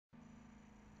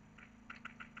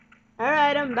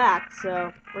I'm back,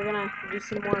 so we're gonna do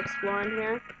some more exploring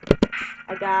here.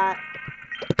 I got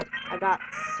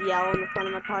CL in the front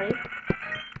of my party.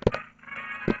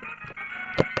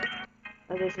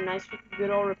 There's a nice, good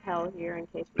old repel here in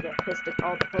case we get pissed at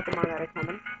all the Pokemon that are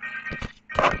coming.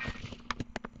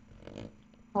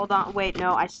 Hold on, wait,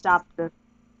 no, I stopped the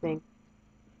thing.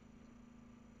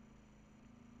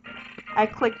 I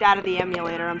clicked out of the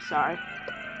emulator, I'm sorry.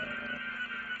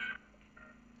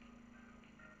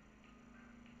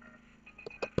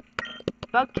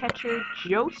 Bug catcher,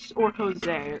 Jose or Jose?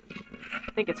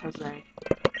 I think it's Jose. Alright,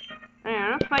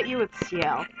 I'm gonna fight you with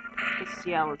CL. Because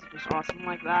CL is just awesome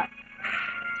like that.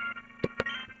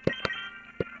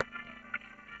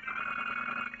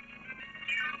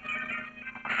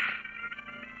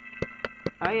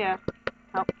 Oh yeah,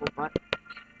 helpful, but...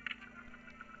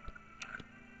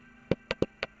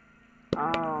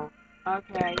 Oh,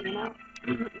 okay, you know,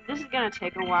 this is gonna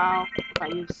take a while if I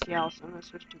use CL, so I'm gonna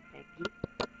switch to Peggy.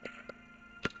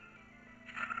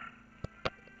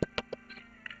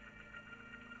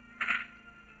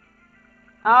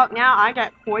 Oh, now I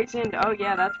got poisoned. Oh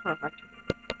yeah, that's perfect.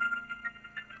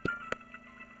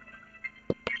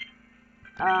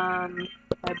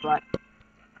 Headbutt.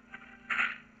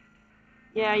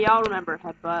 Yeah, y'all remember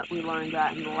Headbutt. We learned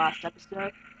that in the last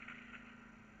episode.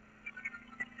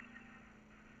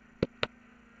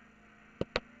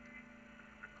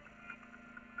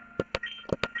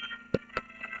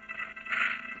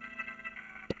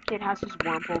 Kid has his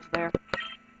Wurmples there.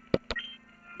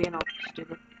 Being all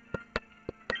stupid.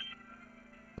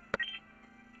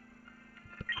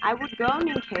 I would go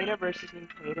Nincada versus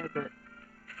Nincada, but...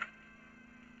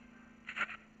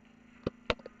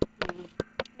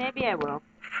 maybe I will.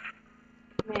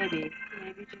 Maybe.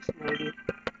 Maybe, just maybe.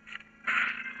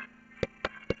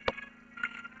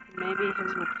 Maybe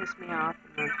his will piss me off,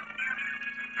 and then...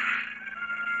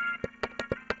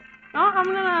 No, I'm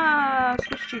gonna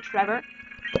switch to Trevor.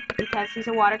 Because he's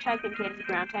a water type, and Nincada's a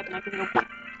ground type, and I can go...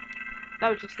 That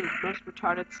was just the most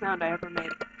retarded sound I ever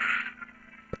made.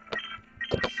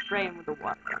 Spray him with the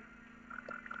water gun.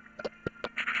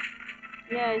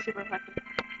 Yay, super effective.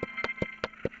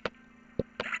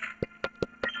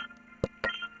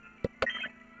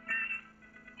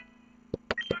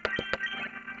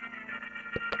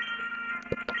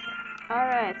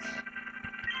 Alright.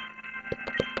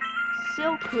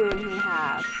 Silcoon he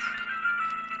has.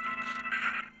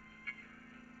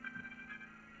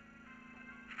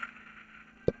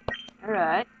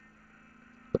 Alright.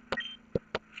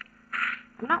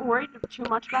 I'm not worried too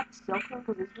much about the Silcoon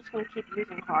because it's just going to keep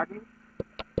using Harden.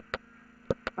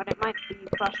 But it might be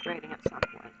frustrating at some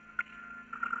point.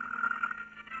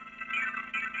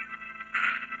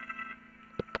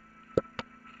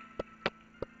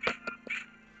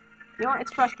 You know what?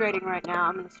 It's frustrating right now.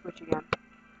 I'm going to switch again.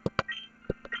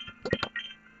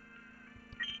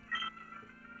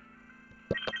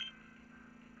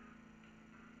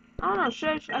 I don't know. I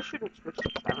shouldn't switch to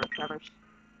Trevor. Trevor's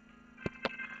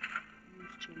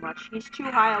used too much. He's too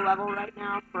high a level right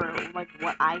now for, like,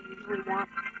 what I usually want.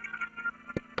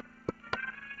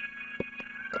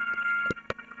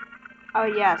 Oh,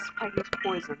 yes. Peggy's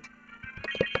poisoned.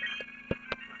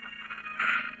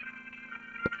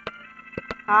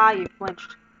 Ah, you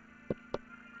flinched.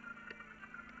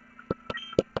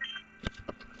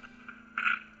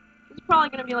 This is probably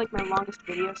going to be, like, my longest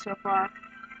video so far.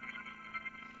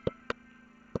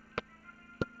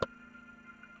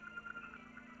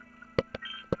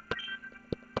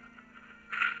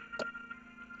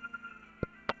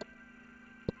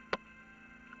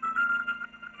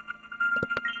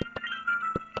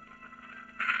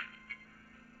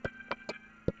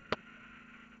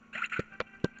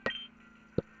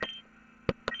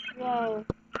 Yay.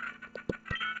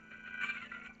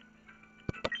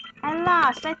 I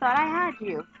lost! I thought I had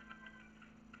you!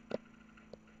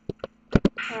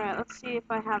 Alright, let's see if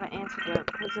I have an antidote,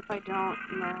 because if I don't,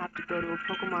 I'm gonna have to go to a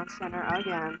Pokemon Center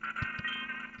again.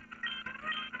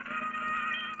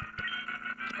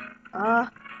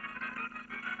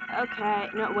 Okay,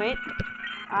 no, wait.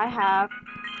 I have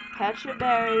Petra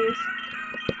Berries.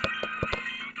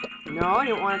 No, I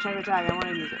don't want to check the tag, I want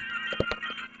to use it.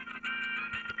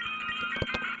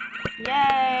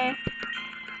 Yay!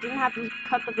 Didn't have to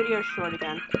cut the video short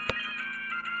again.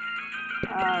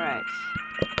 Alright.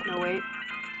 No, wait.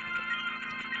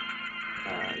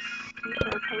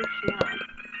 Super Potion.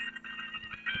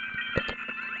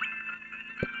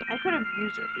 I could have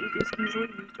easily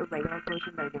used a regular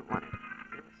potion, but I didn't want it.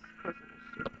 Potion is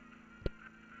stupid.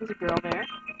 There's a girl there.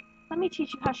 Let me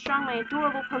teach you how strong my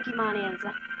adorable Pokemon is.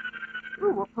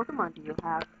 Ooh, what Pokemon do you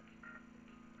have?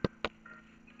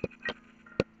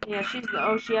 Yeah, she's the,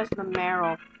 oh, she has the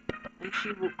marrow, and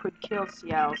she could kill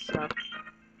Ciel, so.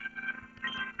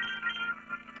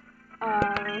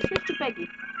 Switch to Peggy.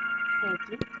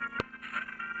 Peggy.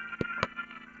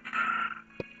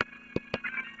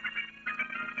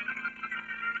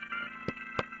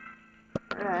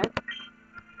 Alright.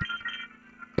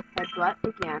 Headbutt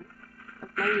again.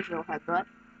 That's my usual headbutt.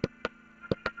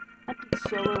 That did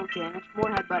so little damage. More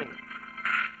headbutting.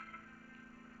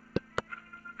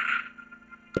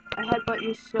 I headbutt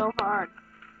you so hard.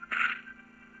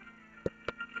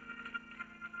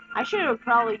 I should have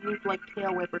probably used like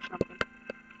tail whip or something.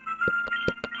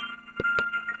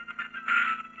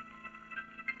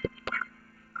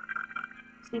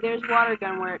 See, there's water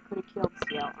gun where it could have killed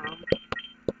Ciel.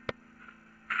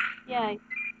 Yay.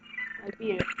 I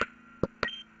beat it.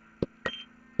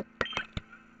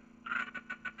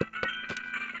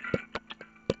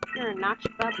 You're a notch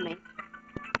above me.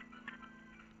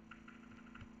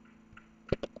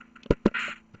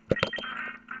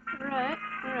 Alright.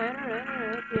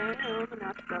 Yeah, I know, I'm a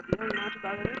notch above you. I'm a notch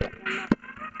above everybody.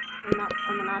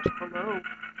 I'm a notch below.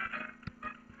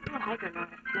 Ooh, hiker knife.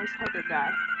 Nice hiker guy.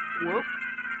 Whoop.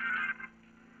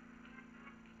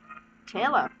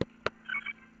 Taylor.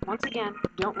 Once again,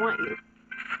 don't want you.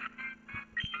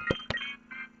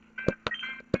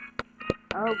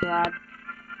 Oh god.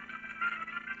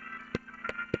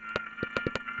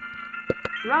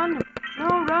 Run! No,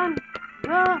 run!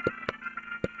 Ah!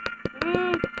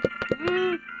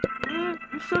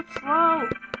 You're so slow!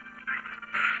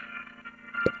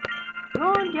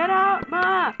 Go and get out,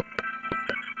 ma!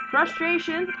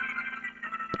 Frustration!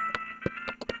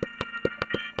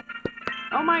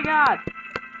 Oh my god!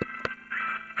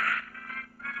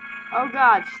 Oh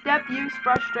god, step use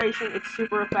frustration, it's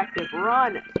super effective.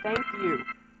 Run! Thank you.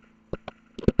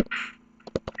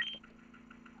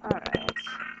 Alright.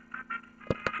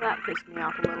 That pissed me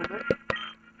off a little bit.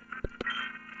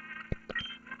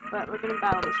 But we're gonna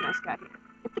battle this nice guy here.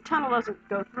 If the tunnel doesn't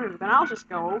go through, then I'll just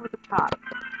go over the top.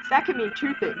 That can mean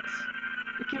two things.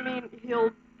 It can mean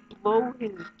he'll blow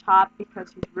his top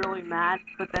because he's really mad,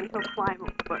 but then he'll climb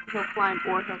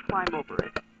over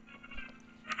it.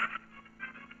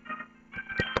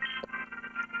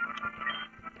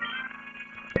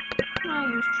 I'm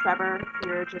gonna use Trevor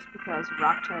here just because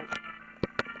rock type.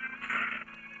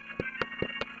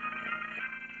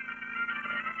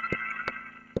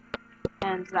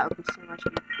 And that would be so much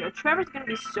easier. Trevor's gonna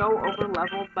be so over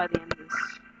leveled by the end of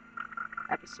this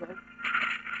episode.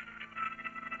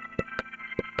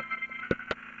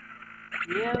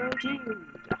 Yo, dude.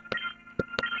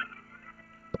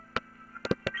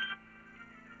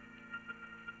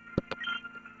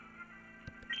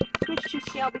 Switch to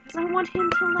Ciel because I want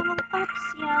him to level up,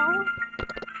 Ciel.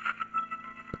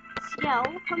 Ciel,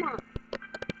 come on.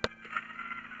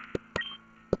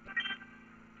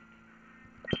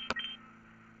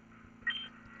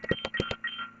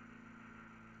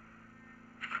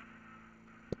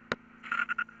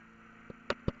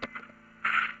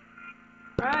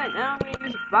 Alright, now I'm gonna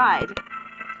use Bide.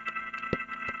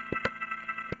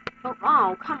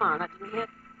 Oh, come on, that didn't hit.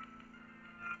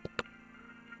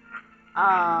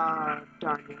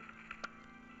 Darn you.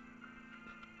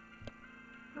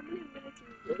 How many minutes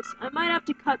is this? I might have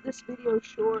to cut this video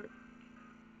short.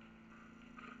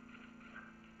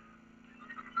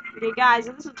 Okay, guys,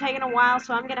 this is taking a while,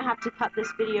 so I'm gonna have to cut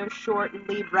this video short and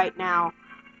leave right now.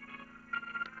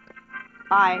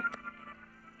 Bye.